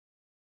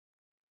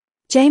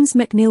James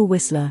McNeill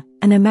Whistler,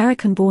 an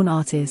American-born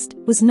artist,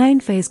 was known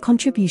for his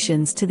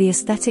contributions to the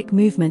aesthetic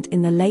movement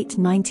in the late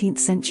 19th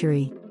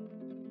century.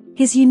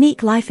 His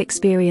unique life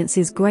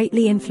experiences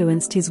greatly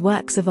influenced his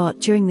works of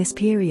art during this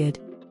period.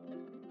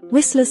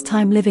 Whistler's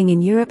time living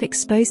in Europe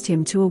exposed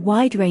him to a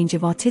wide range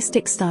of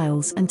artistic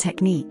styles and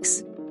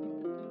techniques.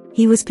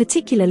 He was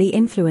particularly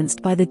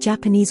influenced by the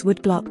Japanese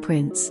woodblock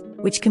prints,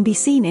 which can be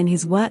seen in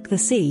his work The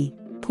Sea,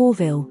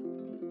 Pourville.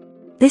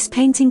 This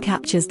painting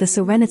captures the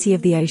serenity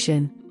of the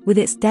ocean, with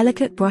its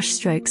delicate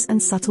brushstrokes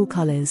and subtle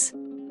colors.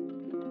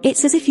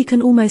 It's as if you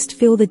can almost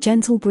feel the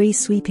gentle breeze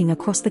sweeping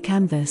across the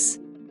canvas.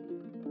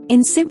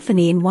 In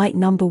Symphony in White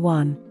No.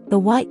 1, The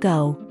White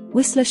Girl,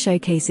 Whistler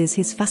showcases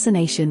his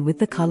fascination with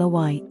the color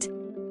white.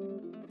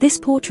 This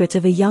portrait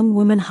of a young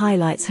woman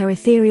highlights her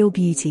ethereal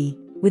beauty,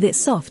 with its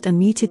soft and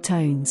muted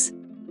tones.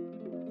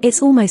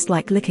 It's almost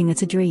like looking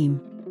at a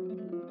dream.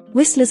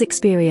 Whistler's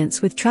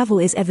experience with travel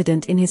is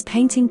evident in his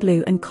painting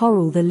Blue and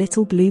Coral The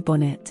Little Blue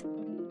Bonnet.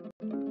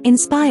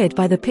 Inspired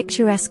by the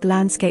picturesque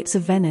landscapes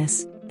of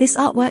Venice, this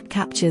artwork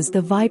captures the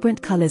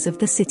vibrant colors of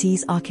the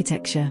city's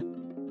architecture.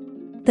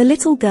 The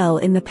little girl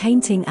in the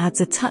painting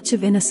adds a touch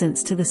of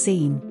innocence to the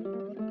scene.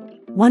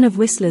 One of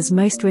Whistler's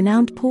most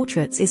renowned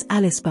portraits is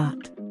Alice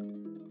Butt.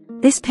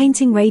 This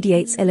painting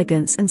radiates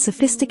elegance and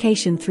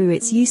sophistication through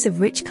its use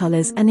of rich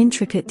colors and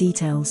intricate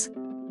details.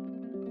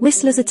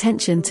 Whistler's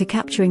attention to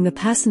capturing the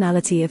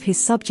personality of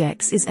his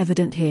subjects is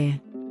evident here.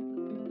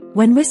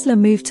 When Whistler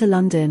moved to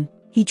London,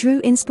 he drew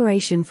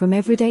inspiration from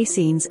everyday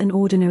scenes and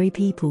ordinary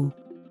people.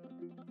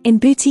 In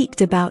Boutique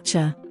de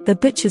Boucher, the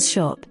butcher's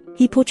shop,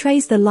 he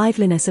portrays the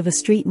liveliness of a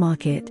street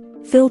market,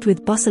 filled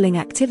with bustling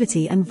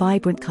activity and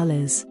vibrant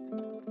colors.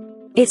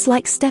 It's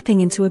like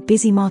stepping into a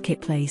busy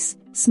marketplace,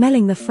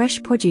 smelling the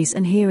fresh produce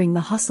and hearing the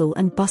hustle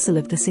and bustle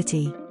of the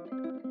city.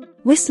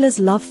 Whistler's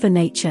love for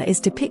nature is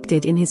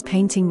depicted in his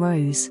painting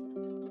Rose.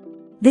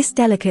 This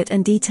delicate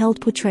and detailed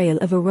portrayal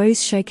of a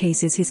rose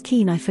showcases his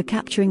keen eye for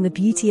capturing the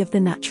beauty of the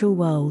natural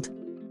world.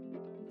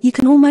 You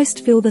can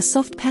almost feel the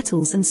soft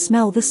petals and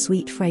smell the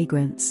sweet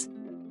fragrance.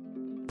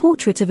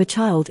 Portrait of a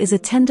Child is a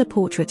tender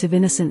portrait of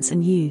innocence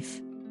and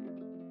youth.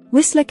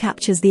 Whistler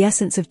captures the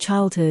essence of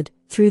childhood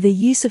through the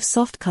use of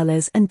soft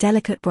colors and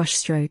delicate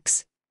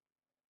brushstrokes.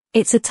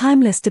 It's a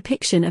timeless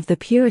depiction of the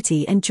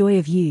purity and joy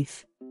of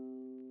youth.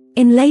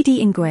 In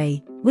Lady in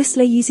Grey,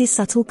 Whistler uses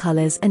subtle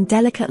colors and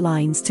delicate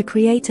lines to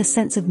create a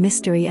sense of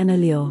mystery and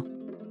allure.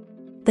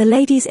 The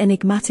lady's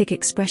enigmatic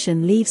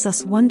expression leaves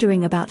us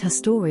wondering about her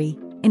story,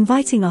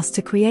 inviting us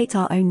to create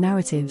our own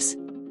narratives.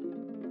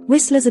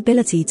 Whistler's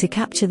ability to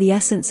capture the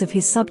essence of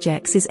his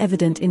subjects is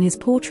evident in his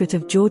portrait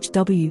of George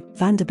W.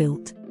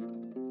 Vanderbilt.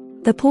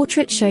 The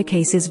portrait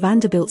showcases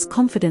Vanderbilt's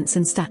confidence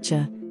and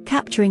stature,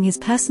 capturing his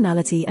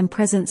personality and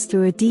presence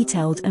through a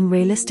detailed and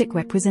realistic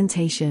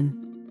representation.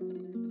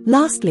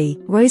 Lastly,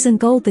 Rose and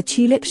Gold The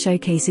Tulip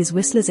showcases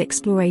Whistler's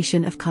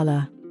exploration of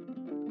color.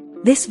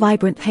 This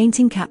vibrant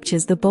painting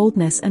captures the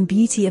boldness and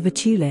beauty of a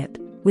tulip,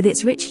 with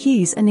its rich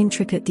hues and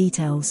intricate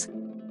details.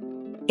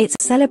 It's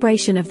a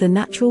celebration of the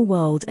natural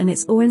world and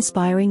its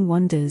awe-inspiring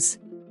wonders.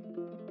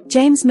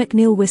 James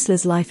McNeill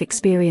Whistler's life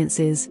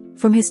experiences,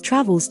 from his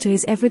travels to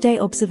his everyday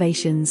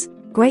observations,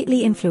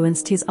 greatly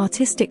influenced his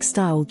artistic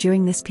style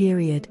during this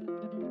period.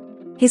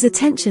 His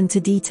attention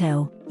to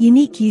detail,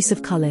 unique use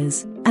of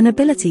colors, and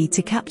ability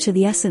to capture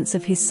the essence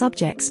of his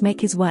subjects make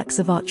his works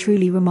of art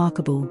truly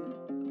remarkable.